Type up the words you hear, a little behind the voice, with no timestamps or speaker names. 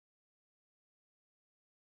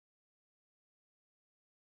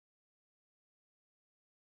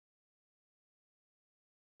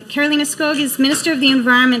Karolina Skog is Minister of the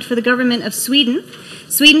Environment for the government of Sweden.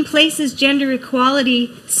 Sweden places gender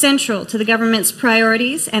equality central to the government's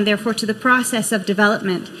priorities and therefore to the process of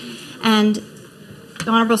development. And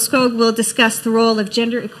Honorable Skog will discuss the role of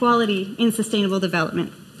gender equality in sustainable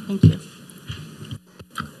development. Thank you.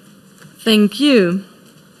 Thank you.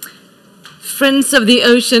 Friends of the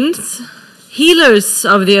oceans, healers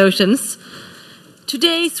of the oceans,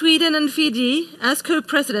 today Sweden and Fiji, as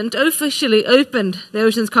co-president, officially opened the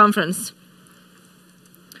Oceans Conference.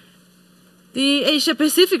 The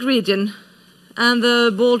Asia-Pacific region and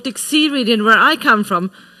the Baltic Sea region, where I come from,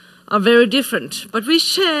 are very different, but we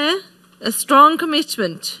share a strong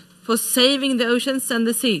commitment for saving the oceans and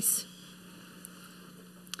the seas.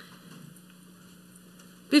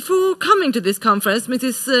 Before coming to this conference,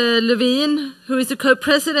 Mrs. Lövin, who is the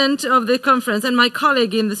co-president of the conference and my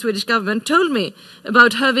colleague in the Swedish government, told me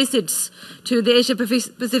about her visits to the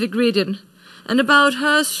Asia-Pacific region and about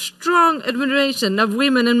her strong admiration of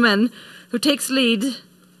women and men who takes lead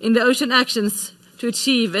in the ocean actions to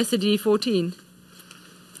achieve SDG 14.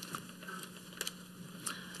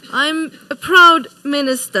 I'm a proud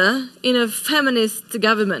minister in a feminist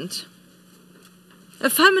government. A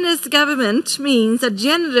feminist government means that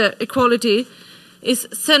gender equality is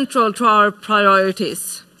central to our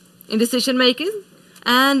priorities in decision-making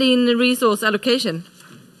and in resource allocation.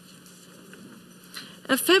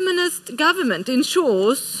 A feminist government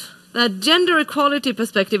ensures that gender equality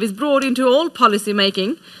perspective is brought into all policy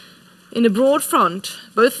making in a broad front,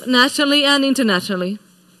 both nationally and internationally.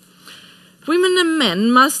 Women and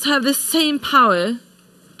men must have the same power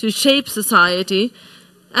to shape society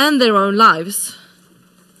and their own lives.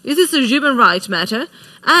 This is a human rights matter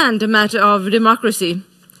and a matter of democracy,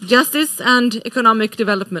 justice and economic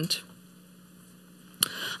development.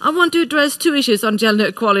 I want to address two issues on gender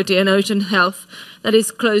equality and ocean health that is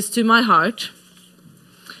close to my heart.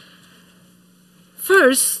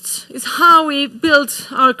 First is how we build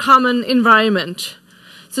our common environment.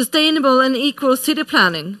 Sustainable and equal city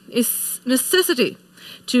planning is a necessity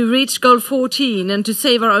to reach Goal 14 and to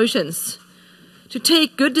save our oceans. To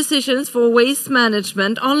take good decisions for waste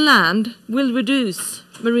management on land will reduce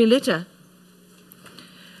marine litter.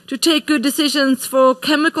 To take good decisions for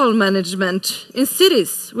chemical management in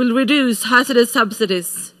cities will reduce hazardous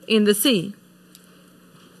substances in the sea.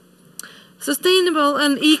 Sustainable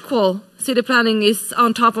and equal city planning is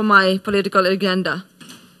on top of my political agenda.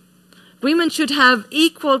 Women should have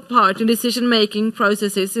equal part in decision-making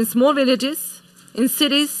processes in small villages, in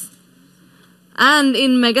cities, and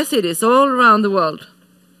in megacities all around the world.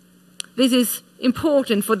 This is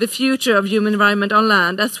important for the future of human environment on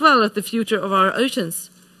land as well as the future of our oceans.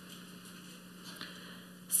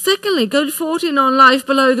 Secondly, Goal 14 on life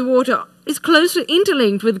below the water is closely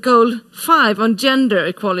interlinked with Goal 5 on gender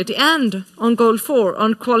equality and on Goal 4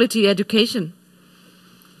 on quality education.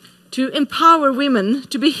 To empower women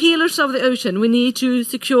to be healers of the ocean, we need to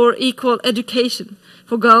secure equal education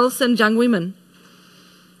for girls and young women.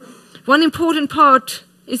 One important part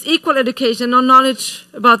is equal education or knowledge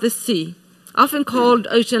about the sea, often called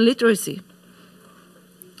ocean literacy.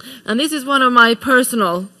 And this is one of my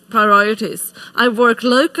personal priorities. I work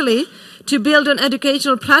locally to build an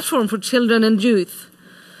educational platform for children and youth.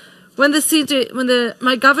 When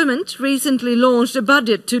my government recently launched a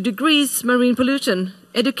budget to decrease marine pollution,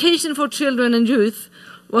 education for children and youth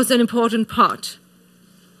was an important part.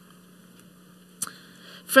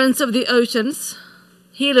 Friends of the oceans,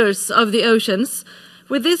 healers of the oceans,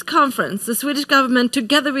 with this conference, the Swedish government,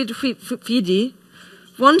 together with Fiji,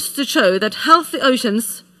 wants to show that healthy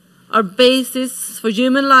oceans are basis for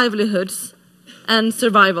human livelihoods and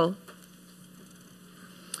survival.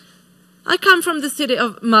 I come from the city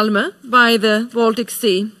of Malmö by the Baltic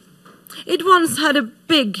Sea. It once had a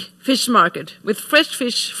big fish market with fresh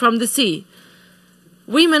fish from the sea.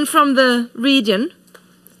 Women from the region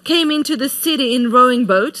came into the city in rowing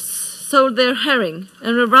boats, sold their herring,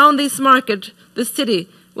 and around this market the city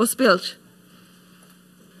was built.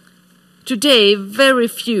 Today, very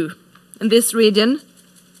few in this region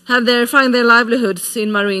find their livelihoods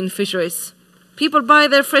in marine fisheries. People buy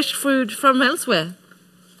their fresh food from elsewhere.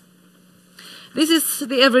 This is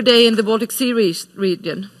the everyday in the Baltic Sea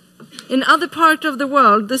region. In other parts of the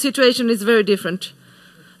world, the situation is very different.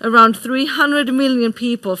 Around 300 million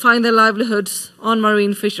people find their livelihoods on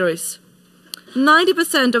marine fisheries.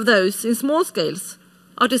 90% of those in small scales,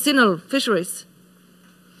 artisanal fisheries.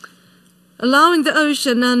 Allowing the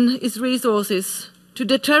ocean and its resources to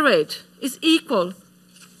deteriorate is equal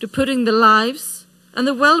to putting the lives and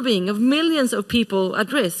the well-being of millions of people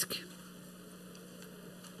at risk.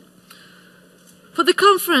 With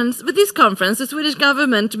this conference, the Swedish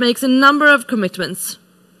government makes a number of commitments.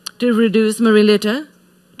 to reduce marine litter,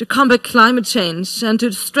 to combat climate change, and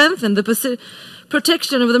to strengthen the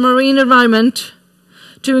protection of the marine environment,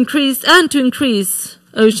 to increase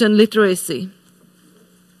ocean literacy.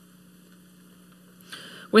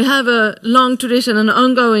 We have a long tradition and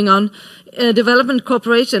ongoing on development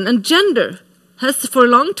cooperation, and gender has for a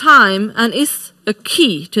long time and is a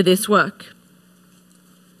key to this work.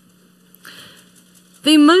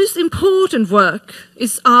 The most important work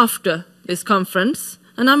is after this conference,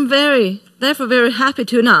 and I'm therefore very happy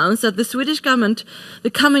to announce that the Swedish government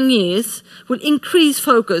the coming years will increase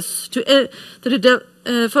focus to the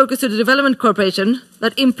development cooperation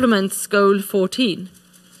that implements Goal 14.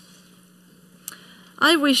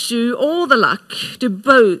 I wish you all the luck to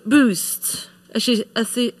boost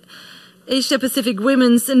Asia-Pacific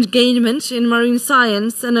women's engagement in marine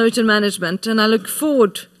science and ocean management, and I look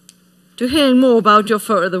forward to hearing more about your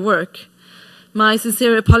further work. My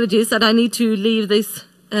sincere apologies that I need to leave this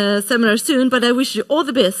seminar soon, but I wish you all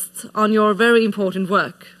the best on your very important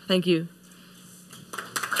work. Thank you.